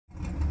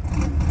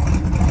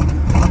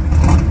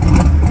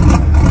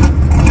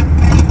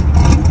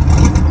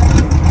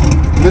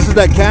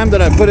that cam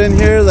that I put in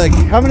here like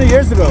how many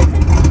years ago?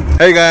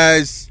 Hey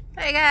guys.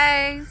 Hey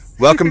guys.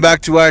 Welcome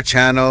back to our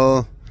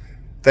channel.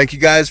 Thank you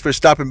guys for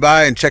stopping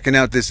by and checking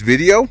out this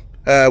video.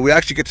 We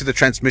actually get to the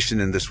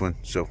transmission in this one,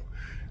 so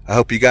I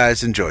hope you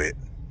guys enjoy it.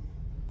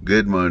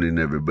 Good morning,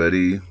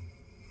 everybody.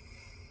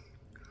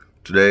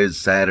 Today is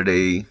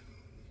Saturday.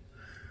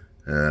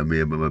 Me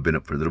and Mama have been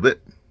up for a little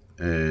bit,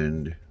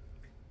 and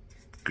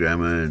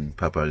Grandma and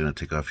Papa are gonna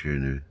take off here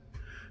in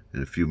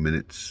a few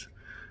minutes,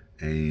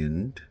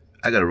 and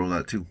I gotta roll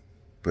out too.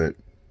 But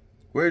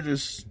we're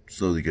just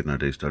slowly getting our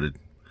day started.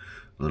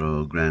 A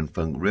little Grand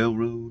Funk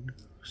Railroad,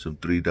 some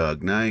Three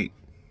Dog Night.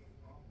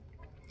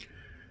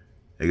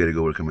 I gotta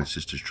go work on my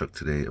sister's truck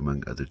today,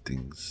 among other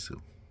things. So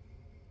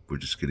we're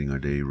just getting our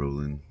day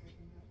rolling.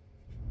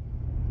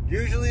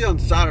 Usually on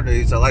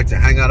Saturdays, I like to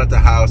hang out at the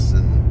house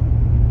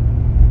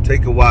and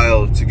take a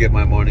while to get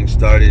my morning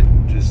started.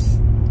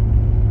 Just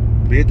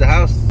be at the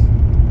house.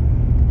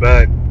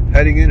 But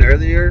heading in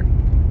earlier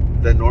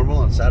than normal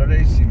on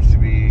Saturdays seems to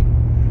be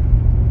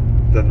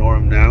the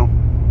norm now.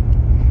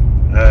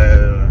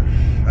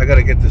 I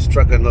gotta get this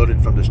truck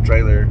unloaded from this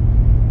trailer,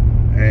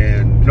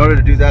 and in order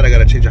to do that I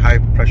gotta change a high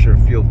pressure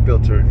fuel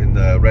filter in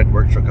the red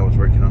work truck I was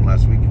working on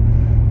last week,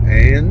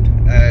 and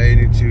I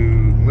need to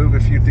move a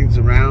few things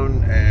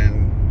around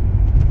and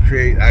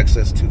create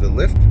access to the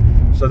lift,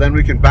 so then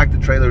we can back the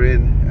trailer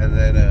in and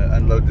then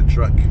unload the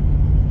truck.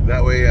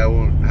 That way I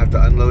won't have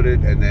to unload it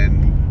and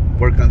then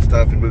work on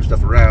stuff and move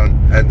stuff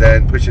around and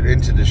then push it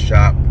into the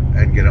shop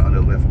and get it on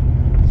the lift.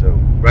 So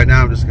right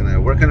now I'm just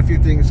gonna work on a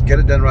few things, get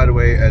it done right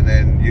away, and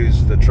then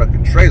use the truck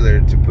and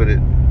trailer to put it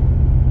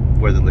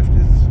where the lift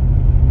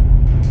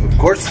is. Of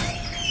course,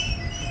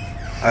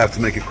 I have to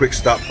make a quick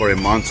stop for a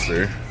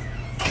Monster,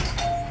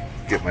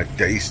 get my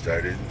day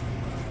started.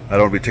 I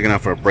don't want to be taking out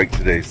for a break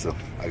today, so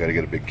I gotta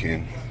get a big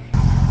can.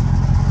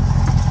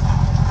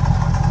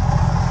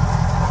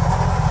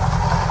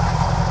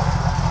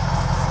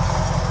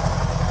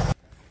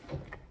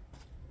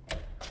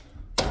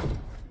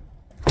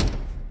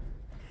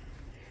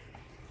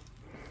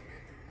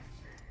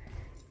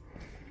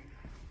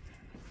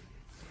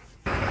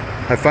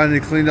 I finally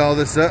cleaned all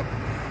this up,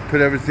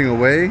 put everything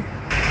away.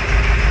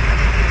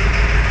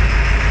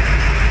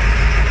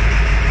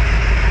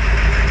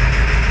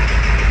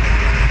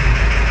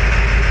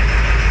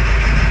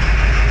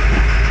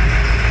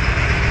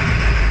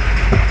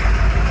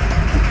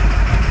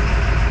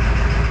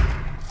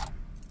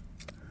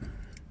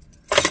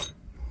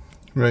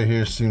 Right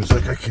here seems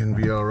like I can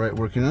be all right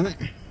working on it.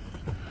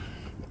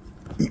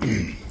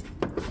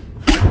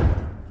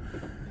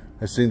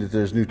 I've seen that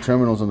there's new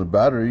terminals on the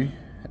battery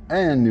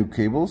and new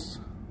cables.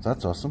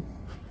 That's awesome.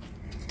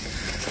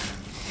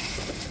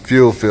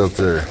 Fuel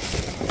filter.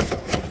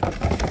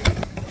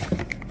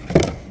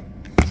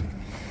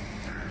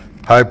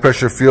 High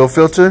pressure fuel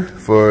filter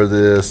for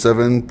the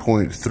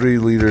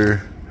 7.3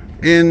 liter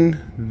in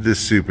the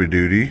Super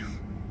Duty.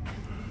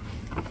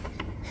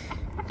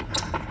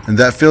 And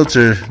that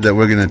filter that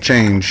we're gonna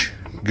change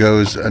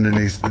goes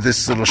underneath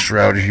this little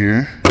shroud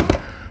here,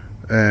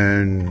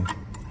 and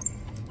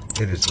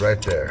it is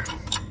right there.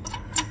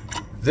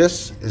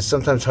 This is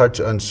sometimes hard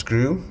to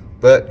unscrew,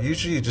 but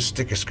usually you just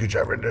stick a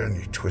screwdriver in there and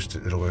you twist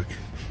it, it'll work.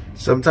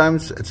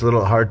 Sometimes it's a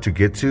little hard to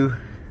get to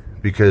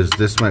because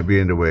this might be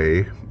in the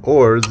way,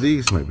 or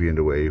these might be in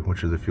the way,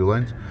 which are the fuel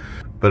lines.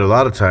 But a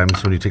lot of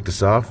times when you take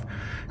this off,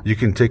 you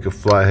can take a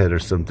flathead or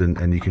something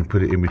and you can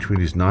put it in between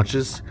these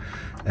notches,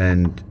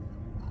 and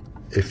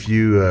if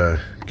you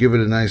give it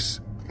a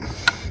nice,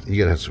 you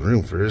gotta have some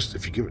room first.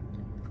 If you give it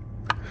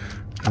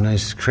a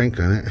nice crank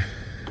on it,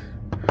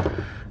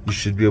 you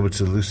should be able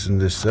to loosen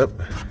this up.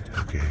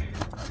 Okay.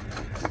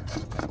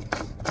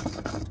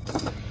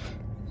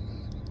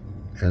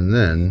 And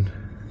then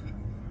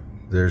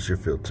there's your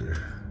filter.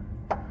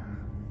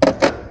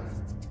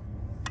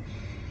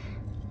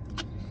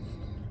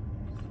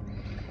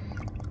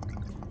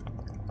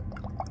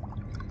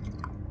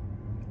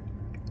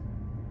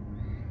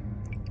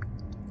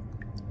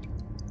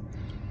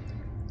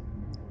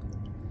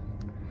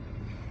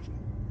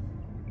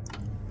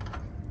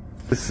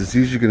 This is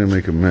usually going to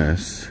make a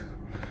mess,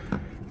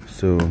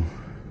 so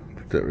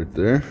put that right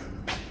there.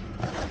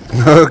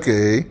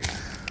 Okay,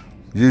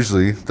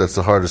 usually that's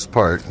the hardest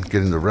part,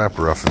 getting the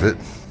wrapper off of it.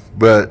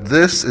 But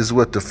this is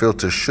what the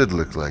filter should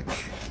look like.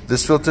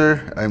 This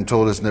filter, I'm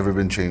told, has never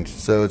been changed,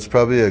 so it's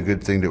probably a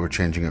good thing that we're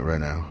changing it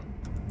right now.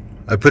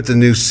 I put the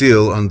new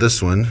seal on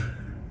this one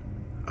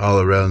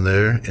all around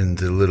there in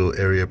the little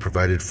area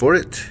provided for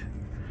it.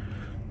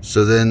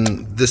 So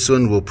then this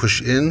one will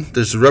push in.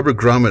 There's a rubber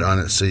grommet on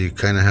it, so you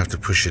kind of have to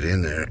push it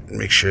in there and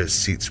make sure it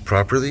seats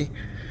properly.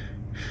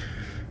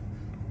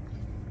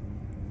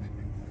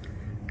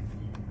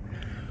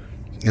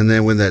 And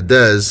then when that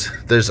does,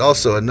 there's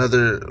also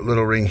another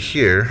little ring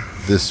here.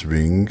 This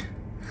ring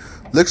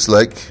looks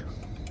like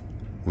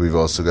we've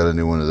also got a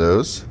new one of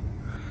those.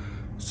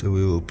 So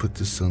we will put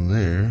this on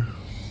there.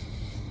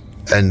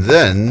 And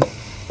then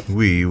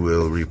we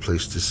will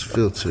replace this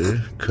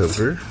filter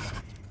cover.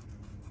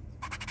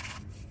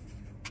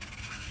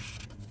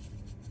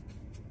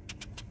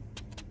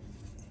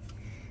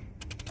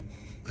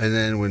 and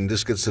then when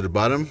this gets to the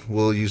bottom,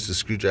 we'll use the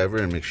screwdriver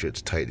and make sure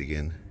it's tight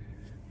again.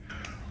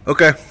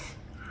 Okay,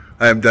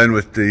 I am done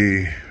with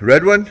the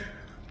red one.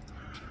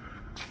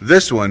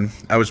 This one,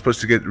 I was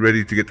supposed to get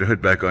ready to get the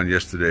hood back on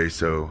yesterday,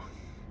 so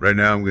right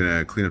now I'm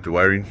gonna clean up the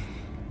wiring.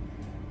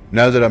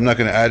 Now that I'm not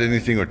gonna add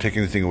anything or take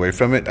anything away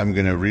from it, I'm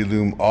gonna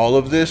relume all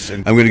of this,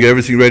 and I'm gonna get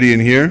everything ready in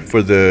here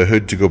for the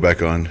hood to go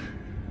back on.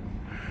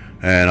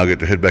 And I'll get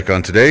the hood back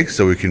on today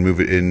so we can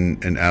move it in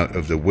and out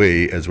of the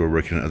way as we're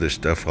working on other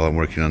stuff while I'm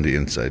working on the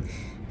inside.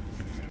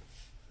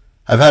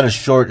 I've had a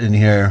short in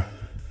here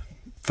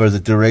for the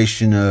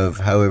duration of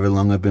however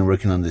long I've been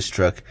working on this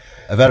truck.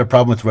 I've had a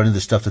problem with running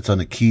the stuff that's on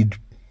a keyed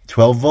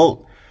 12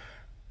 volt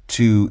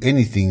to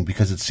anything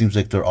because it seems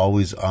like they're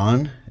always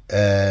on.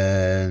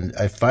 And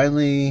I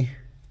finally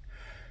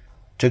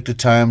took the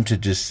time to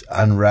just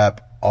unwrap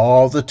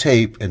all the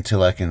tape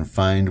until I can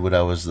find what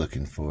I was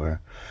looking for.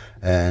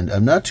 And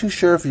I'm not too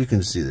sure if you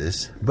can see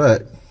this,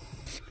 but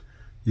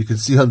you can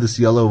see on this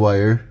yellow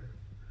wire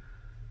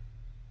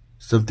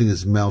something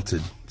is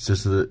melted.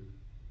 So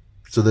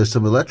there's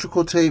some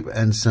electrical tape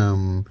and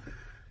some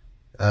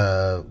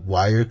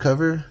wire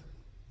cover,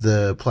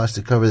 the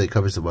plastic cover that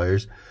covers the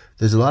wires.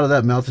 There's a lot of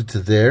that melted to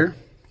there.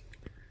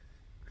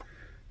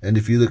 And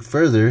if you look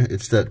further,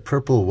 it's that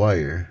purple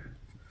wire.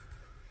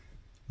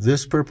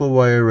 This purple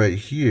wire right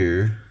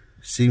here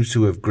seems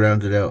to have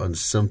grounded out on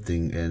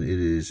something, and it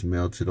is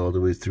melted all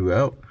the way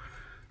throughout.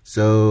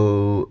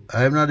 So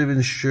I'm not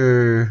even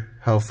sure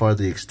how far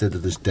the extent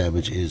of this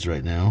damage is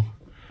right now.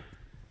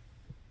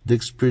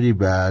 Looks pretty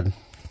bad.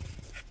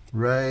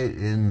 Right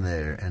in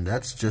there, and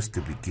that's just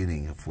the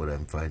beginning of what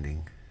I'm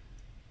finding.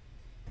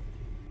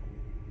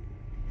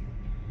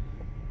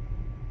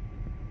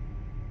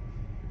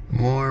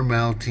 More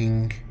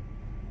melting.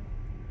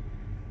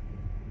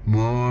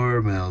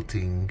 More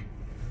melting.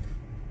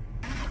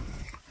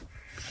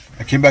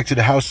 I came back to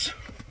the house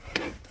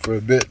for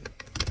a bit.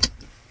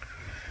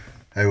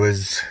 I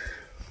was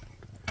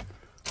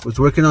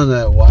working on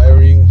that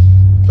wiring,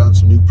 found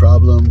some new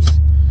problems.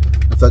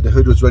 I thought the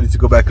hood was ready to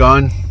go back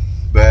on,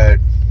 but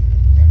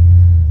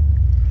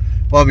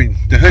well, I mean,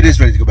 the hood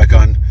is ready to go back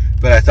on,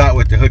 but I thought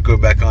with the hood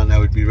going back on, I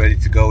would be ready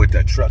to go with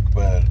that truck,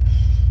 but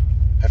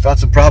I found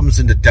some problems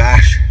in the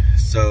dash,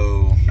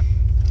 so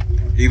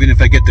even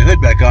if I get the hood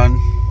back on,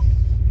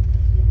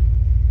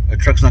 the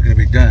truck's not going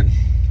to be done.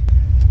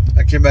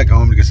 I came back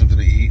home to get something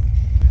to eat.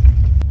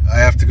 I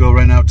have to go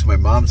run out to my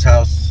mom's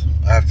house.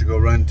 I have to go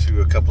run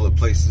to a couple of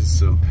places,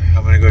 so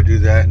I'm going to go do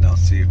that, and I'll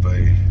see if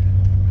I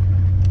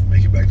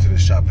make it back to the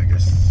shop, I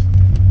guess.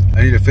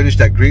 I need to finish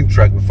that green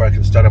truck before I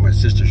can start on my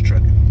sister's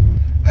truck.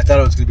 I thought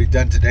it was going to be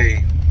done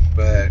today,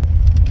 but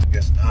I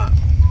guess not.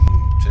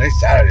 Today's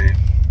Saturday.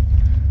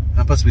 I'm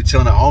supposed to be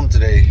chilling at home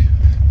today,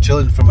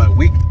 chilling for my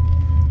week.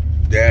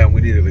 Damn,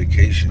 we need a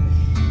vacation.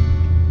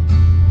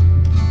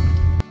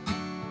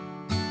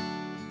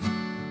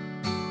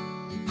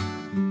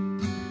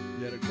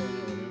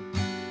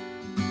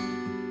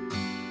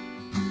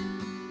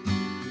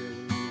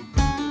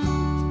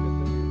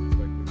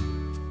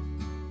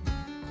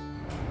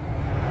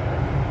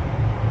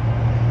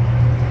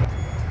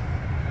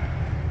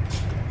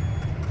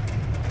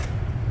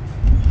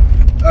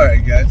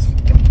 Alright guys,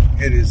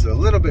 it is a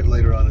little bit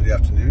later on in the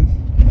afternoon.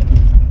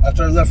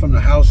 After I left from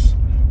the house,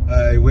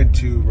 I went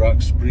to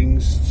Rock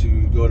Springs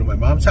to go to my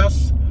mom's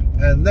house.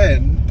 And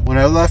then, when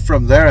I left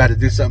from there, I had to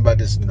do something about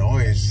this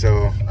noise.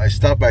 So I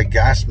stopped by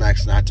Gas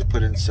Max and I had to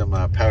put in some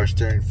power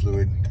steering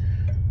fluid.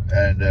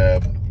 And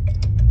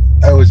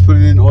I was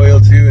putting in oil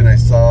too, and I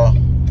saw,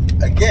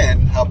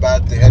 again, how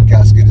bad the head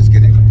gasket is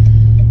getting.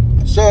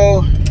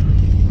 So,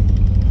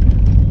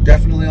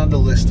 definitely on the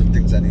list of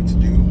things I need to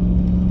do.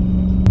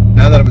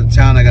 Now that I'm in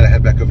town, I gotta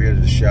head back over here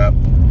to the shop.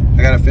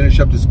 I gotta finish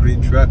up this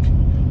green truck.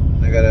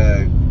 I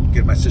gotta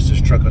get my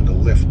sister's truck on the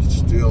lift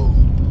still.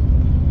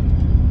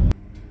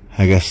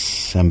 I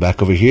guess I'm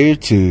back over here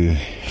to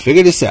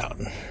figure this out.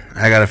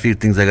 I got a few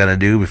things I gotta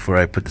do before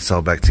I put this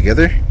all back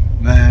together.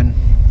 Man,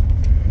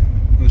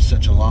 it was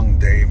such a long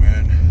day,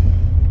 man.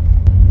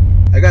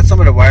 I got some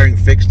of the wiring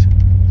fixed.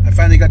 I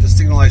finally got the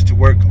signal lights to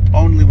work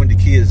only when the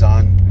key is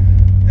on.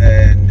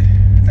 And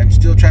I'm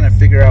still trying to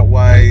figure out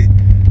why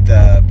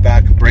the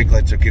back brake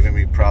lights are giving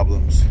me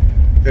problems.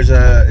 There's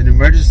an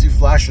emergency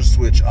flasher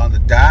switch on the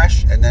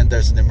dash, and then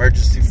there's an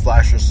emergency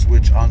flasher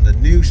switch on the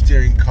new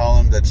steering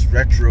column that's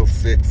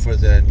retrofit for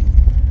the...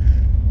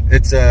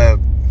 It's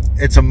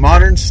a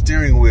modern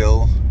steering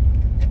wheel,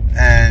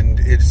 and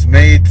it's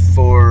made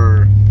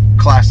for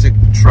classic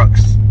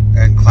trucks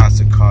and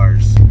classic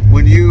cars.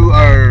 When you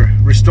are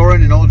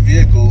restoring an old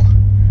vehicle,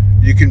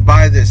 you can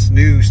buy this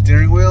new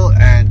steering wheel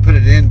and put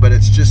it in, but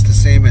it's just the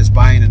same as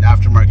buying an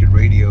aftermarket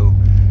radio,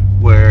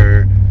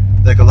 where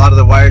like a lot of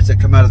the wires that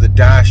come out of the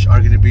dash are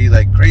going to be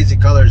like crazy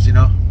colors, you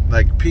know,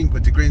 like pink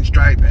with the green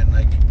stripe and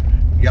like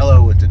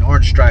yellow with an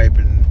orange stripe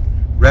and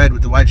red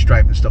with the white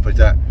stripe and stuff like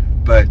that.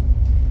 But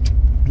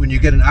when you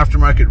get an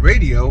aftermarket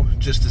radio,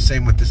 just the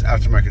same with this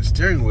aftermarket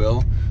steering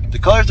wheel, the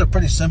colors are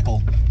pretty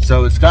simple.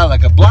 So it's got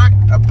like a black,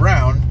 a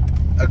brown,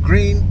 a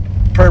green,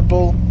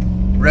 purple,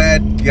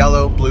 red,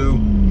 yellow, blue.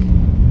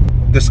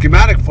 The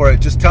schematic for it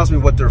just tells me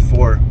what they're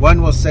for.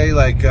 One will say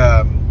like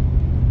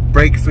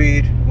brake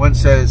feed, one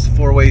says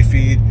four-way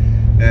feed,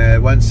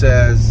 one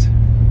says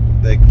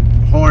like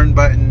horn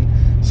button.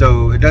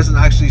 So it doesn't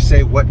actually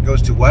say what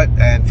goes to what.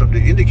 And from the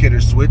indicator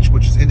switch,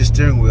 which is in the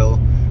steering wheel,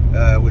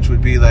 which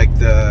would be like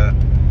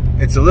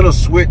it's a little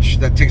switch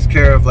that takes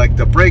care of like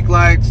the brake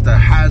lights, the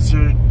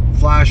hazard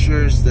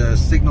flashers, the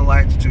signal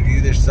lights to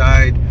either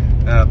side,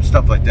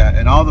 stuff like that.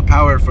 And all the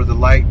power for the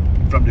light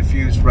from the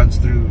fuse runs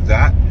through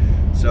that.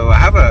 So I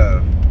have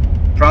a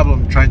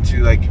problem trying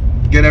to like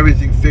get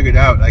everything figured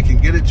out. I can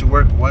get it to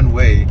work one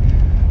way.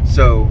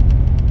 So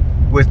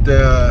with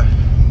the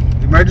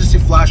emergency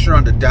flasher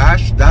on the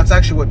dash, that's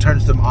actually what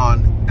turns them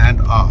on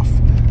and off.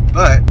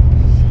 But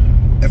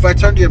if I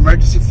turn the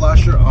emergency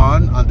flasher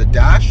on the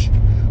dash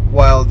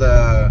while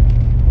the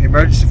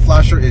emergency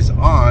flasher is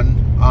on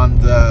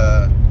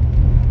the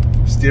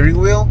steering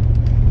wheel,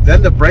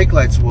 then the brake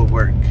lights will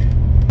work.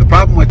 The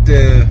problem with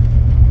the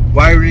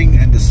wiring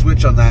and the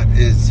switch on that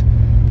is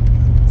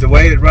the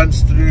way it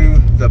runs through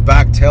the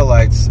back tail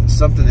lights.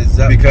 Something is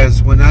up,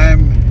 because when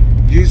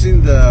I'm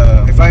using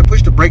if I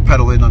push the brake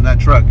pedal in on that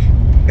truck,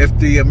 if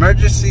the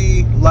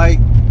emergency light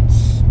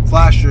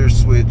flasher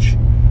switch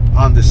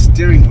on the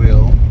steering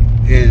wheel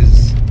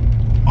is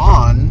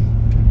on,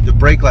 the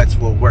brake lights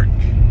will work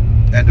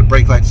and the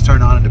brake lights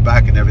turn on in the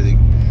back and everything.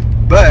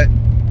 But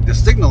the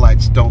signal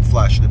lights don't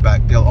flash in the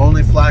back. They'll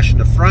only flash in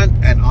the front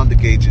and on the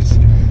gauges.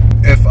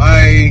 If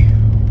I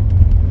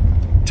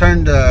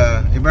turn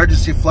the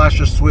emergency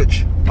flasher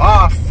switch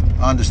off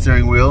on the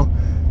steering wheel,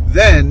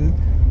 then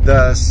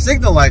the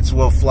signal lights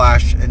will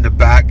flash in the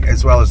back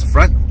as well as the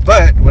front.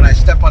 But when I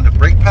step on the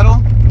brake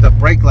pedal, the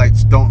brake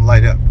lights don't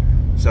light up.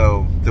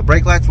 So the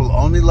brake lights will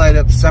only light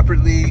up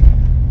separately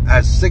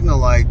as signal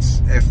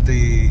lights if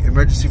the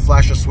emergency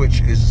flasher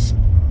switch is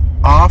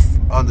off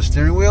on the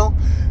steering wheel,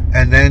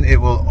 and then it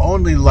will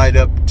only light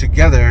up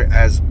together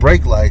as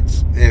brake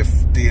lights if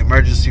the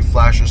emergency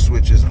flasher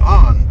switch is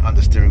on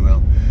the steering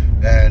wheel.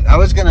 And I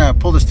was gonna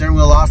pull the steering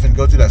wheel off and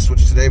go through that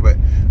switch today, but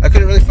I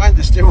couldn't really find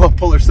the steering wheel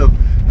puller, so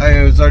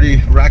I was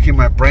already racking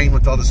my brain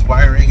with all this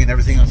wiring and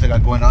everything else I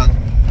got going on.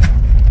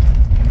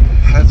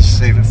 I have to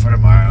save it for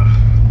tomorrow.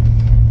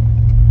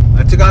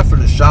 I took off from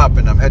the shop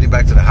and I'm heading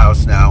back to the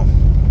house now.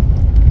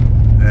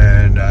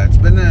 And it's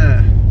been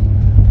a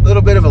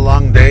little bit of a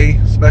long day,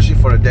 especially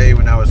for a day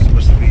when I was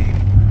supposed to be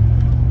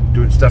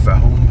doing stuff at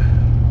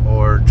home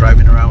or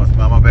driving around with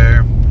Mama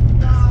Bear.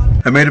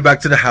 I made it back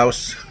to the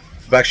house.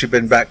 I've actually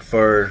been back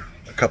for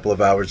a couple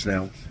of hours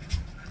now.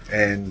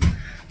 And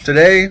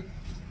today,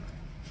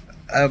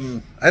 I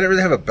didn't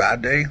really have a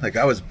bad day. Like,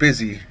 I was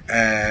busy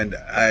and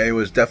I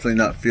was definitely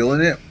not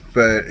feeling it,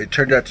 but it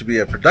turned out to be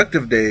a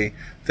productive day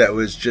that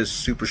was just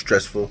super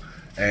stressful.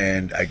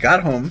 And I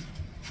got home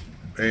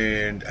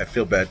and I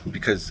feel bad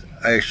because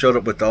I showed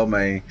up with all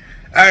my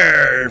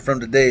from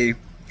the day,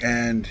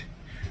 and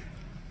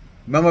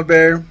Mama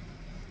Bear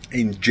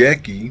and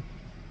Jackie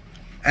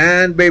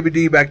and Baby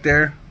D back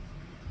there,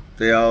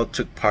 they all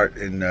took part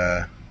in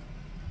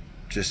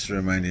just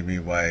reminding me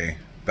why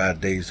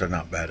bad days are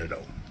not bad at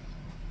all.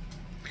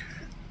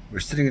 We're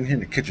sitting in here in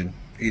the kitchen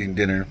eating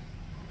dinner,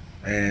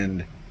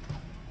 and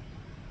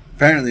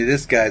apparently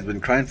this guy's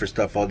been crying for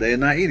stuff all day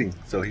and not eating,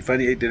 so he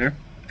finally ate dinner.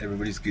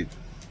 Everybody's good.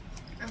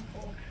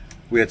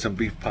 We had some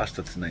beef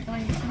pasta tonight.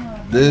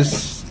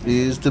 This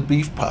is the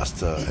beef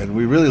pasta, and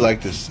we really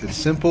like this. It's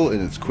simple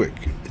and it's quick.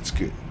 It's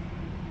good.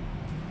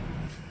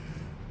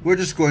 We're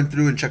just going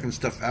through and checking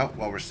stuff out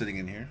while we're sitting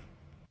in here.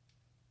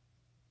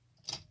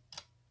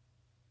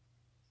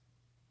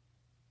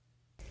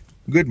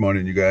 Good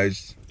morning, you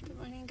guys. Good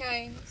morning,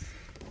 guys.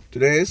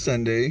 Today is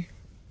Sunday,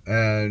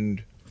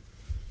 and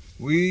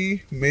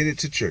we made it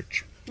to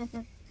church.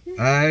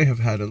 I have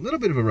had a little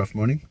bit of a rough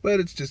morning, but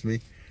it's just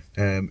me.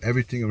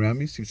 Everything around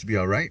me seems to be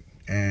all right,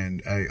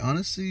 and I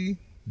honestly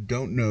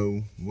don't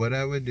know what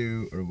I would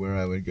do or where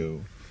I would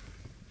go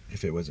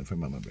if it wasn't for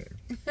Mama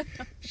Bear.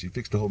 She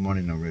fixed the whole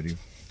morning already,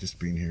 just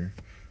being here.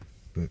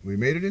 But we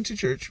made it into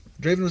church.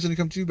 Draven was going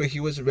to come too, but he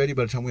wasn't ready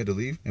by the time we had to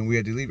leave. And we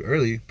had to leave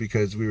early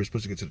because we were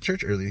supposed to get to the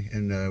church early.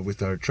 And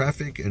with our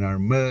traffic and our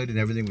mud and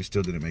everything, we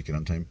still didn't make it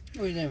on time.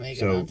 We didn't make it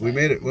So on time. we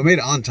made it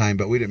on time,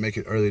 but we didn't make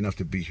it early enough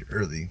to be here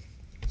early.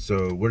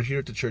 So we're here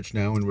at the church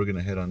now, and we're going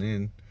to head on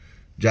in.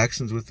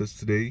 Jackson's with us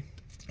today.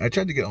 I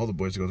tried to get all the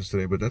boys to go with us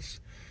today, but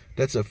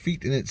that's a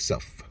feat in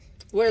itself.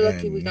 We're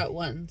lucky we got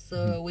one,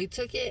 so we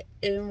took it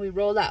and we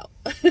rolled out.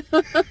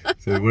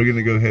 So we're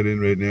gonna go head in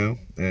right now,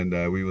 and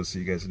we will see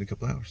you guys in a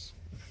couple hours.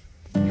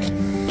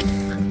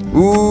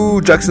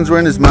 Ooh, Jackson's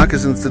wearing his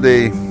moccasins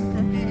today.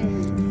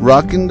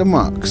 Rocking the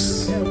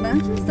mocks. Yeah,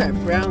 matches that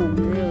brown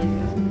really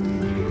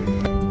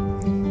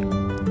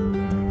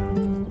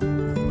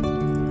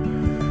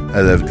good.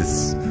 I love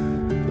this.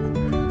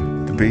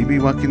 The baby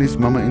walking his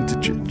mama into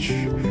church.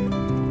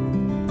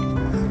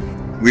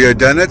 We are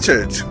done at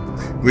church.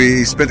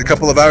 We spent a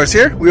couple of hours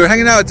here. We were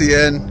hanging out at the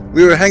end.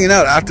 We were hanging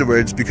out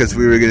afterwards because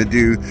we were going to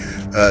do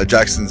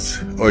Jackson's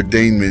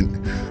ordainment.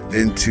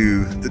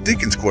 into the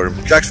deacon's quarter.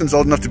 Jackson's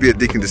old enough to be a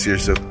deacon this year,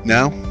 so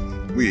now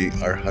we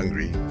are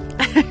hungry.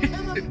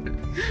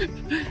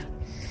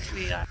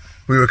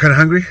 We were kind of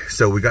hungry,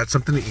 so we got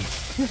something to eat.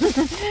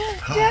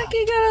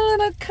 Jackie got a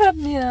little cup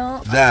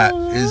meal. That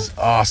is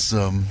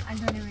awesome.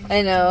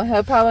 I know,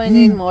 he'll probably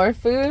need more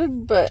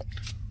food, but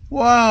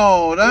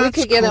wow, that's we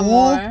could get him cool.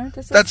 more.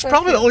 That's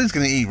probably all he's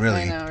going to eat,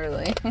 really. I know,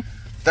 really.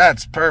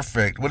 That's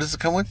perfect. What does it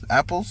come with?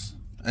 Apples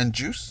and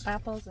juice?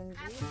 Apples and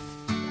juice.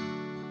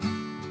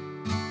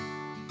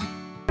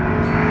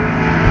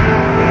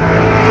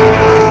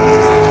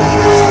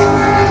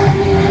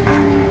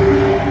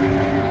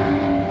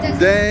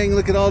 Dang,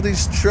 look at all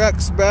these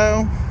trucks,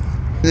 bro.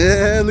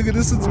 Yeah, look at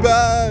this, it's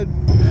bad.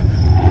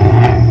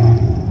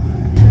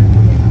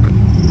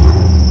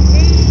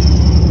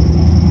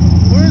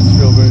 Where's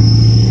Filbert?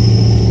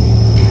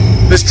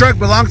 This truck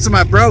belongs to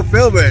my bro,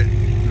 Filbert.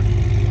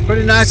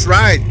 Pretty nice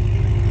ride.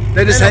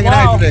 They just hanging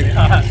out today.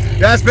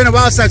 Yeah, it's been a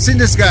while since I've seen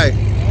this guy.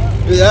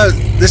 Yeah,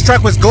 this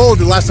truck was gold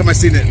the last time I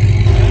seen it.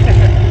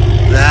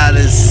 That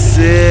is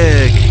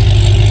sick.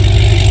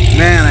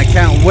 Man, I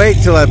can't wait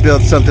till I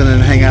build something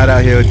and hang out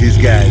here with these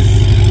guys.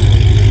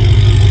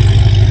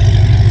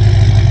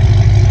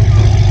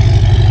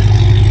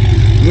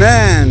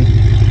 Man,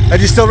 are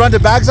you still running the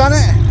bags on it?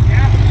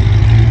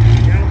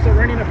 Yeah, I'm still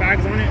running the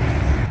bags on it.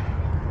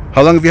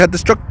 How long have you had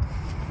this truck?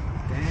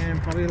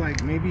 Damn, probably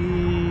like maybe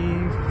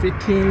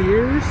 15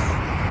 years.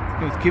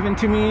 It was given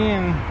to me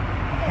and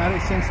I've had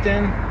it since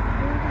then.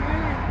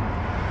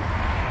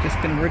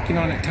 Just been working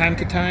on it time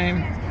to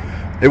time.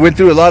 It went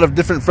through a lot of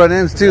different front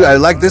ends too. I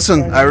like this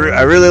one. I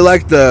really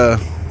like the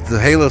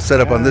halo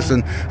setup on this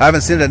one. I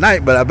haven't seen it at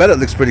night, but I bet it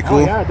looks pretty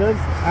cool. Oh, yeah, it does.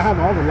 I have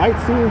all the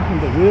lights too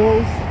and the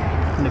wheels.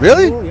 And the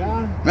really? wheel,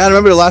 yeah. Man, I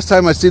remember the last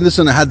time I seen this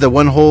one, I had the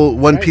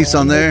one piece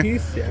on there.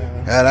 Piece, yeah.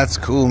 Yeah, that's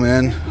cool,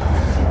 man.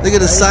 Look at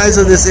the size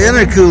of this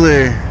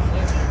intercooler,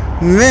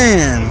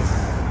 man.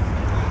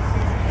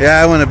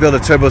 Yeah, I want to build a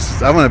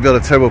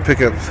turbo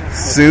pickup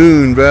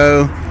soon,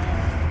 bro.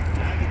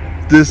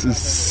 This is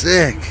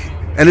sick.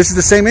 And this is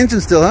the same engine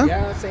still, huh?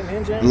 Yeah, same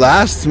engine.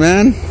 Lasts,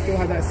 man. Still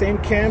have that same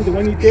cam, the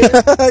one you did.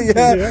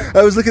 Yeah,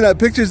 I was looking at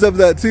pictures of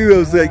that too. I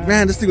was like,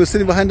 man, this thing was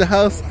sitting behind the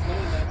house.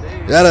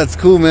 Yeah, that's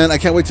cool, man. I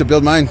can't wait to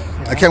build mine.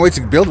 I can't wait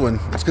to build one.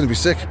 It's going to be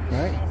sick.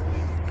 Right.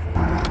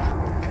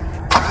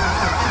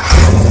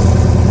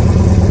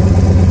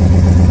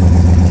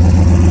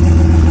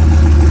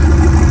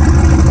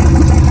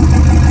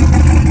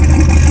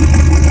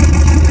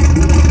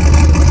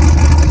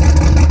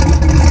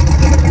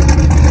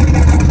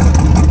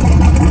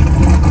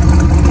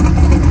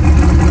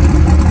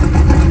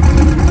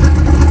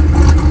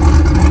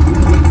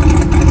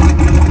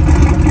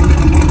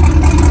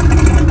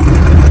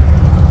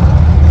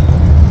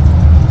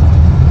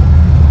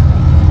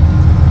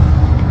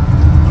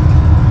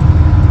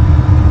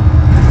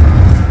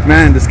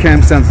 Man, this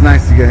cam sounds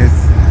nice, you guys.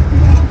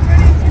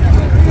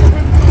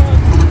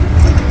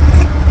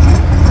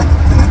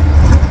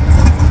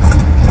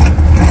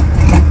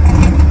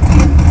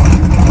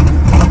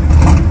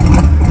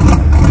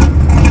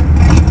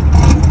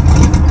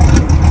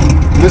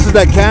 This is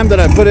that cam that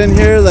I put in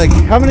here like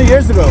how many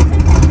years ago?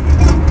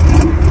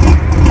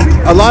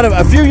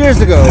 A few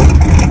years ago.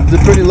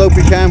 It's a pretty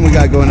low-p cam we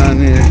got going on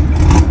here.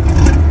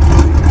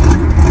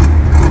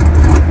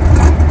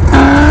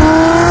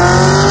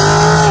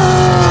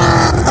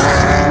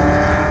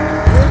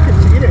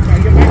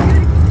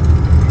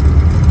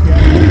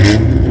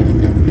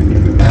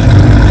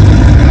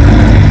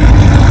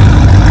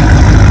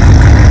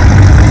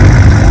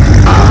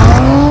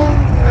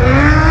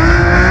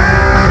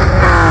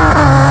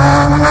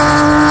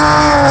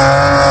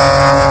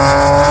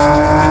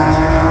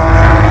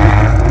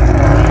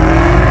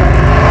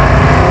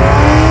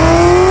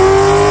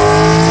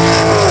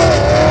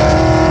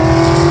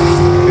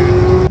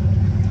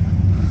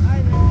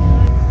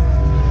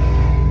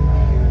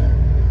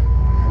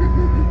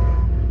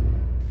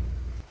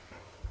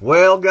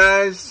 Well,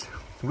 guys,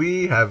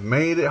 we have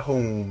made it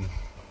home.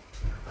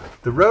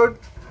 The road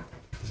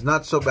is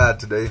not so bad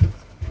today.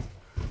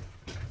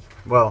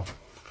 Well,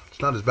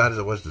 it's not as bad as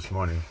it was this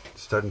morning.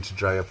 It's starting to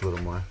dry up a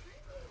little more.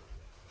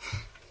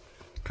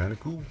 Kind of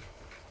cool.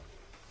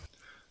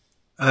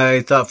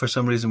 I thought for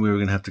some reason we were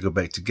going to have to go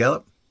back to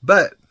Gallup,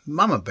 but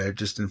Mama Bear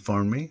just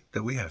informed me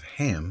that we have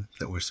ham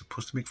that we're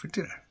supposed to make for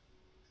dinner.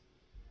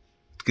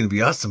 It's going to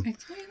be awesome. I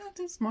told you that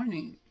this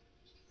morning.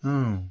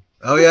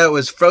 Oh yeah, it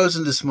was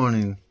frozen this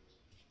morning.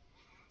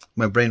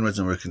 My brain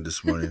wasn't working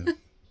this morning.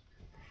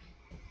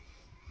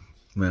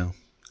 Well,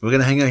 we're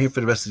going to hang out here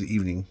for the rest of the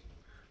evening.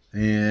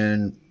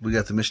 And we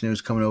got the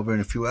missionaries coming over in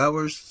a few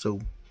hours,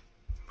 so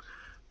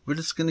we're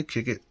just going to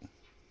kick it.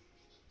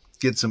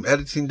 Get some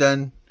editing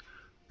done.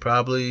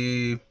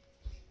 Probably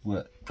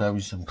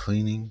some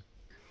cleaning.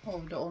 Oh,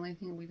 the only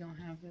thing we don't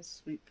have is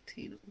sweet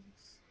potatoes.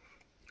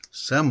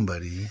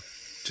 Somebody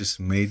just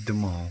made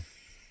them all.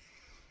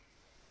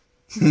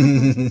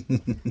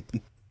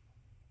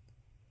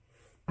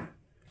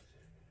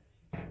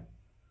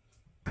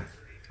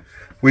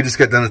 We just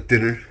got done with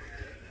dinner.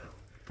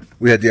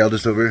 We had the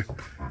elders over.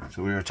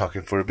 So we were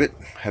talking for a bit,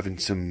 having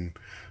some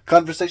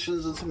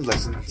conversations and some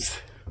lessons.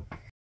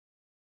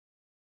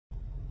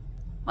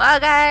 Well,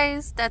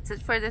 guys, that's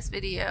it for this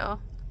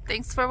video.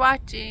 Thanks for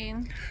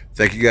watching.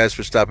 Thank you guys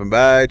for stopping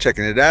by,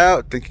 checking it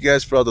out. Thank you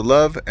guys for all the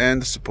love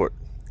and the support.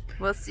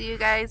 We'll see you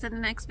guys in the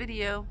next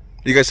video.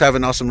 You guys have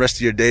an awesome rest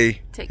of your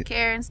day. Take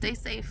care and stay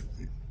safe.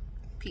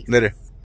 Peace. Later.